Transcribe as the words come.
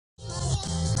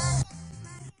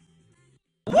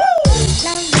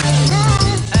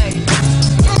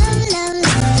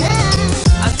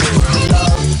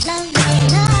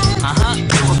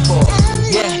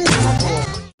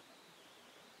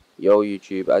Hello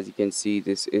YouTube, as you can see,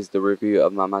 this is the review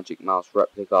of my Magic Mouse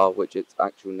replica, which its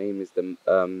actual name is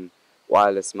the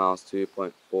Wireless Mouse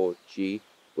 2.4G,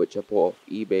 which I bought off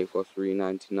eBay for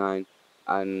 $3.99,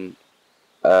 and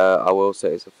I will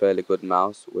say it's a fairly good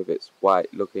mouse with its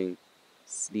white looking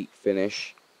sleek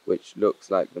finish, which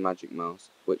looks like the Magic Mouse,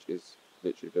 which is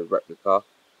literally the replica,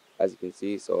 as you can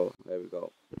see. So there we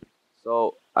go.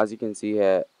 So as you can see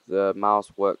here, the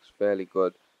mouse works fairly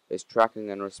good. Its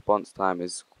tracking and response time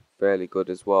is fairly good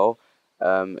as well.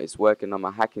 It's working on my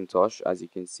Hackintosh, as you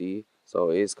can see, so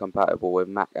it is compatible with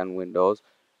Mac and Windows.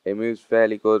 It moves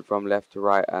fairly good from left to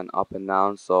right and up and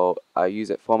down, so I use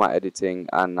it for my editing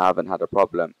and I haven't had a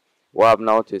problem. What I've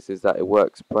noticed is that it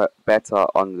works better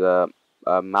on the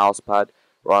mouse pad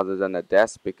rather than a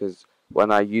desk, because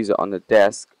when I use it on the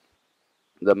desk,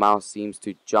 the mouse seems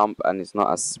to jump and it's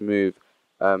not as smooth.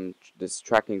 This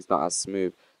tracking is not as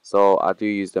smooth, so I do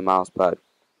use the mouse pad.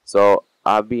 So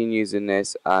I've been using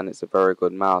this and it's a very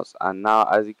good mouse. And now,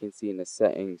 as you can see in the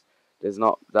settings, there's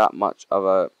not that much of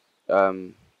a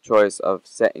choice of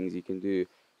settings you can do,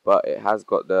 but it has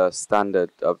got the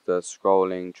standard of the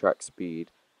scrolling, track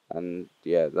speed, and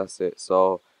yeah, that's it.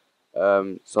 So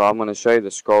so I'm going to show you the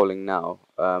scrolling now.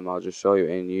 I'll just show you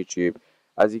in YouTube.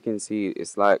 As you can see,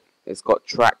 it's like it's got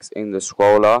tracks in the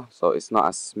scroller, so it's not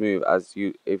as smooth as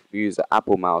if you use an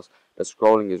Apple mouse. The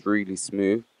scrolling is really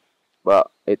smooth,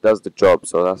 but it does the job,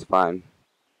 so that's fine.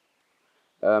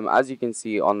 As you can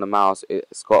see on the mouse,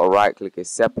 it's got a right click. It's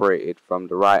separated from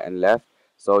the right and left,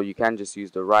 so you can just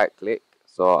use the right click.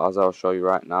 So as I'll show you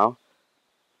right now,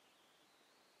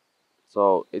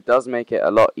 so it does make it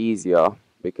a lot easier,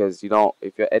 because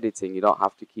if you're editing, you don't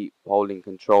have to keep holding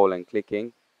control and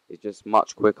clicking. It's just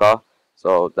much quicker.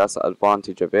 So that's the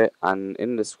advantage of it. And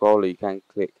in the scroller you can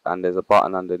click and there's a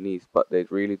button underneath, but they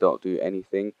really don't do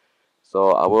anything.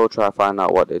 So I will try to find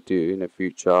out what they do in the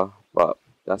future, but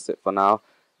that's it for now.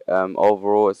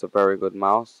 Overall, it's a very good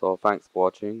mouse. So thanks for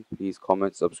watching. Please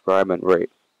comment, subscribe and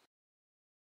rate.